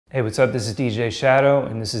Hey, what's up? This is DJ Shadow,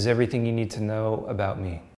 and this is everything you need to know about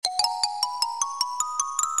me.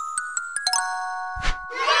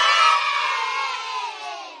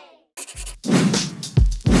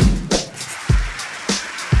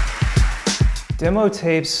 Demo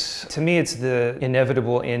tapes, to me, it's the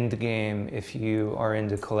inevitable end game if you are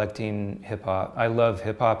into collecting hip-hop. I love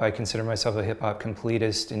hip-hop. I consider myself a hip-hop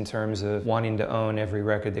completist in terms of wanting to own every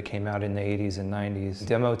record that came out in the 80s and 90s.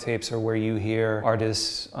 Demo tapes are where you hear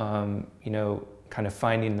artists, you know, kind of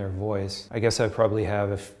finding their voice. I guess I probably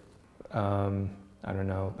have, I don't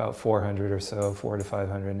know, about 400 or so, 400 to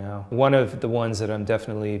 500 now. One of the ones that I'm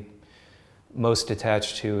definitely most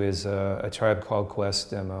attached to is a Tribe Called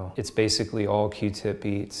Quest demo. It's basically all Q-tip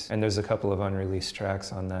beats, and there's a couple of unreleased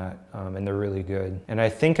tracks on that, and they're really good. And I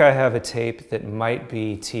think I have a tape that might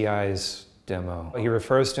be T.I.'s demo. He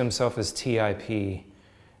refers to himself as TIP,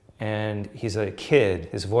 and he's a kid.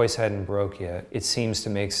 His voice hadn't broke yet. It seems to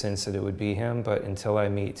make sense that it would be him, but until I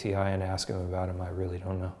meet T.I. and ask him about him, I really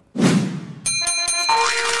don't know.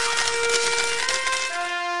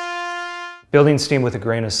 Building Steam with a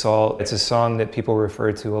Grain of Salt, it's a song that people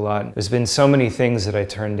refer to a lot. There's been so many things that I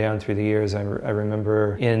turned down through the years. I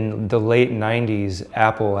remember in the late 90s,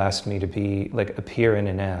 Apple asked me to appear in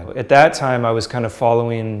an ad. At that time, I was kind of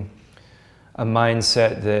following a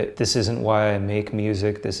mindset that this isn't why I make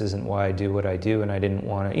music, this isn't why I do what I do, and I didn't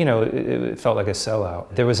want to, you know, it felt like a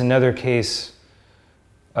sellout. There was another case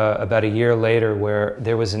about a year later where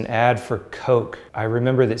there was an ad for Coke. I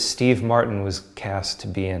remember that Steve Martin was cast to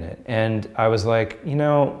be in it. And I was like, you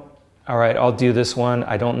know, all right, I'll do this one.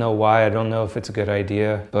 I don't know why, I don't know if it's a good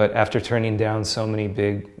idea, but after turning down so many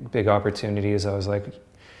big opportunities, I was like,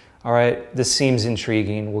 all right, this seems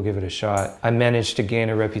intriguing, we'll give it a shot. I managed to gain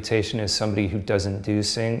a reputation as somebody who doesn't do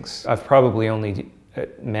syncs. I've probably only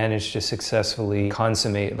managed to successfully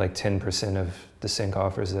consummate like 10% of the sync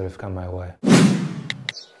offers that have come my way.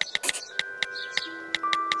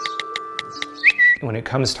 When it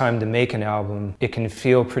comes time to make an album, it can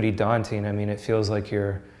feel pretty daunting. I mean, it feels like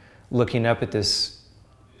you're looking up at this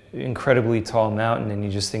incredibly tall mountain and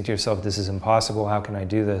you just think to yourself, this is impossible, how can I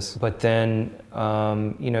do this? But then,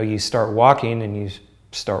 you know, you start walking and you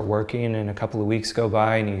start working and a couple of weeks go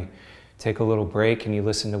by and you take a little break and you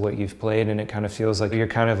listen to what you've played and it kind of feels like you're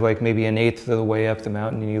kind of like maybe an eighth of the way up the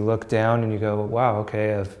mountain and you look down and you go, wow,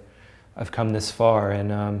 okay, I've come this far.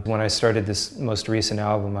 And when I started this most recent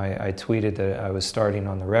album, I tweeted that I was starting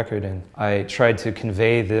on the record, and I tried to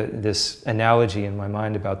convey this analogy in my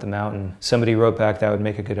mind about the mountain. Somebody wrote back that would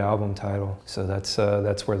make a good album title, so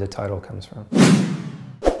that's where the title comes from.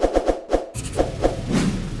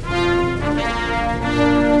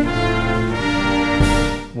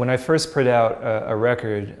 When I first put out a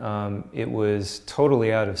record, it was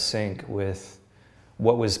totally out of sync with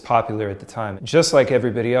what was popular at the time. Just like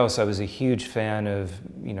everybody else, I was a huge fan of,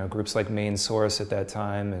 you know, groups like Main Source at that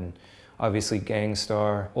time, and obviously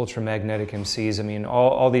Gangstar, Ultramagnetic MCs. I mean,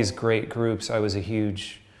 all these great groups I was a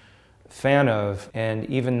huge fan of, and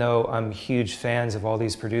even though I'm huge fans of all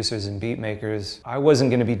these producers and beat makers, I wasn't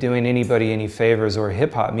going to be doing anybody any favors or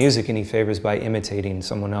hip-hop music any favors by imitating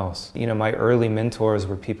someone else. You know, my early mentors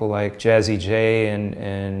were people like Jazzy J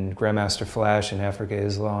and Grandmaster Flash and Africa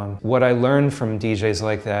Islam. What I learned from DJs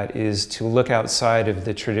like that is to look outside of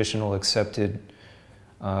the traditional accepted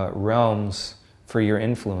realms for your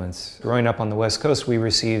influence. Growing up on the West Coast, we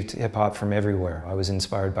received hip-hop from everywhere. I was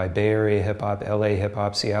inspired by Bay Area hip-hop, LA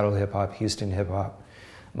hip-hop, Seattle hip-hop, Houston hip-hop,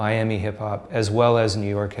 Miami hip-hop, as well as New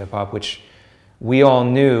York hip-hop, which we all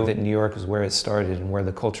knew that New York was where it started and where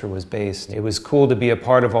the culture was based. It was cool to be a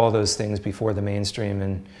part of all those things before the mainstream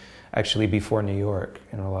and actually before New York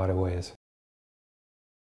in a lot of ways.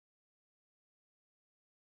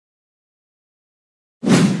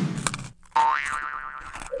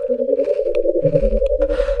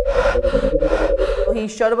 He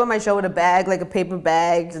showed up at my show with a bag, like a paper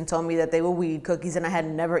bag, and told me that they were weed cookies, and I had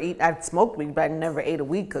never eaten, I'd smoked weed, but I never ate a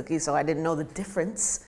weed cookie, so I didn't know the difference.